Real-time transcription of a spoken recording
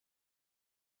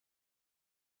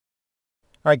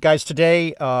All right, guys,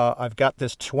 today I've got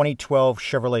this 2012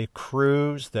 Chevrolet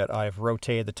Cruze that I've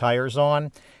rotated the tires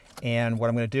on. And what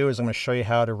I'm going to do is I'm going to show you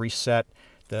how to reset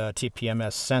the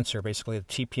TPMS sensor, basically the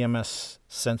TPMS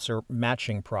sensor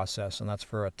matching process, and that's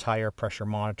for a tire pressure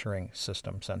monitoring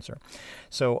system sensor.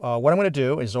 So what I'm going to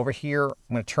do is over here,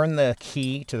 I'm going to turn the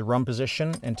key to the run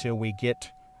position until we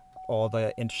get all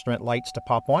the instrument lights to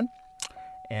pop on.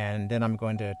 And then I'm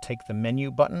going to take the menu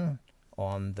button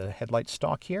on the headlight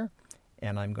stalk here,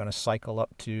 and I'm going to cycle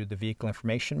up to the vehicle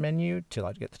information menu till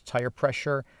I get the tire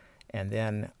pressure, and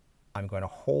then I'm going to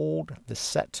hold the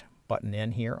set button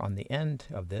in here on the end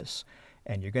of this,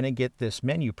 and you're going to get this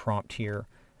menu prompt here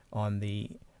on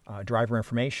the driver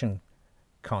information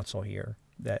console here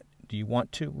that do you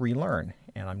want to relearn,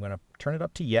 and I'm going to turn it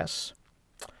up to yes,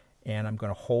 and I'm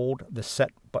going to hold the set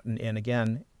button in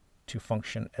again to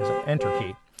function as an enter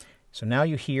key. So now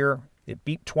you hear it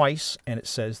beep twice and it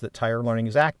says that tire learning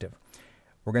is active.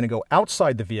 We're going to go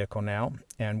outside the vehicle now,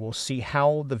 and we'll see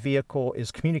how the vehicle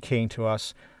is communicating to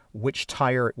us which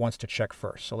tire it wants to check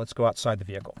first. So let's go outside the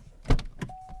vehicle.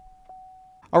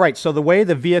 All right, so the way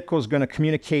the vehicle is going to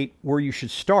communicate where you should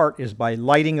start is by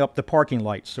lighting up the parking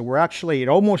lights. So we're actually,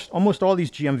 almost all these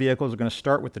GM vehicles are going to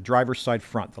start with the driver's side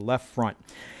front, the left front.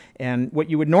 And what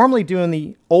you would normally do in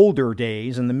the older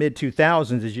days, in the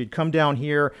mid-2000s, is you'd come down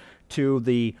here to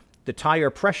the tire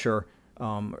pressure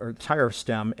or tire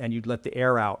stem, and you'd let the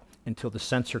air out until the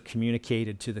sensor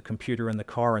communicated to the computer in the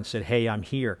car and said, hey, I'm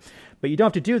here. But you don't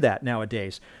have to do that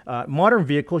nowadays. Modern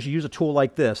vehicles, you use a tool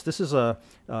like this. This is an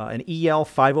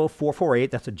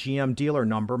EL-50448. That's a GM dealer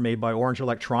number made by Orange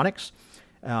Electronics.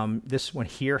 This one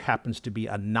here happens to be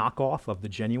a knockoff of the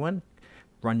genuine.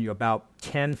 Run you about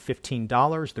 $10,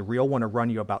 $15. The real one will run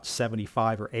you about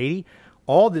 $75 or $80.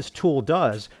 All this tool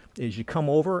does is you come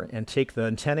over and take the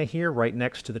antenna here right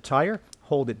next to the tire,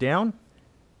 hold it down,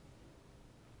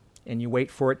 and you wait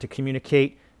for it to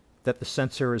communicate that the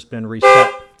sensor has been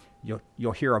reset.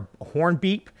 You'll hear a horn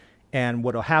beep, and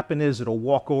what will happen is it'll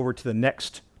walk over to the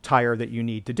next tire that you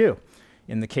need to do.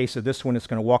 In the case of this one, it's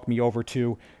going to walk me over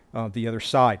to the other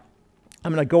side.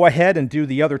 I'm going to go ahead and do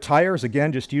the other tires,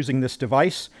 again, just using this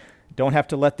device. Don't have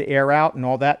to let the air out and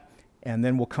all that, and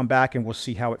then we'll come back and we'll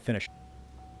see how it finished.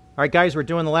 All right, guys, we're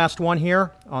doing the last one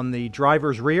here on the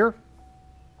driver's rear.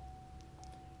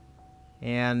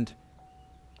 And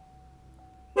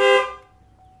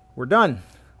we're done.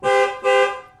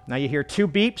 Now you hear two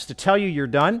beeps to tell you you're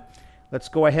done. Let's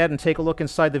go ahead and take a look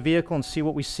inside the vehicle and see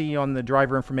what we see on the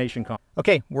driver information console.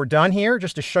 Okay, we're done here.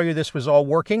 Just to show you this was all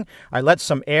working, I let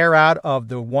some air out of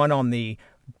the one on the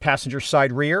passenger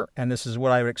side rear, and this is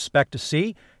what I would expect to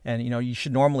see. And you know, you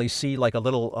should normally see like a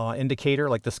little indicator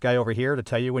like this guy over here to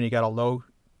tell you when you got a low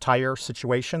tire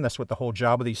situation. That's what the whole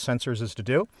job of these sensors is to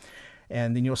do.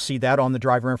 And then you'll see that on the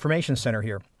driver information center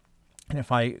here. And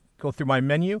if I go through my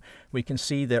menu, we can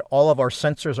see that all of our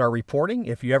sensors are reporting.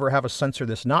 If you ever have a sensor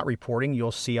that's not reporting,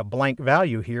 you'll see a blank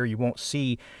value here. You won't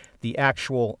see the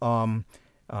actual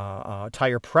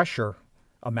tire pressure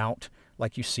amount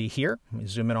like you see here. Let me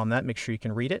zoom in on that, make sure you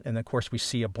can read it. And of course, we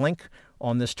see a blink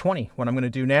on this 20. What I'm going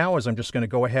to do now is I'm just going to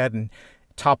go ahead and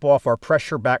top off our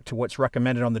pressure back to what's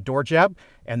recommended on the door jab,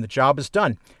 and the job is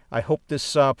done. I hope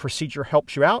this procedure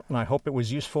helps you out, and I hope it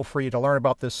was useful for you to learn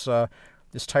about this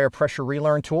this tire pressure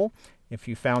relearn tool. If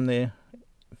you found the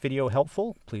video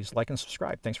helpful, please like and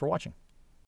subscribe. Thanks for watching.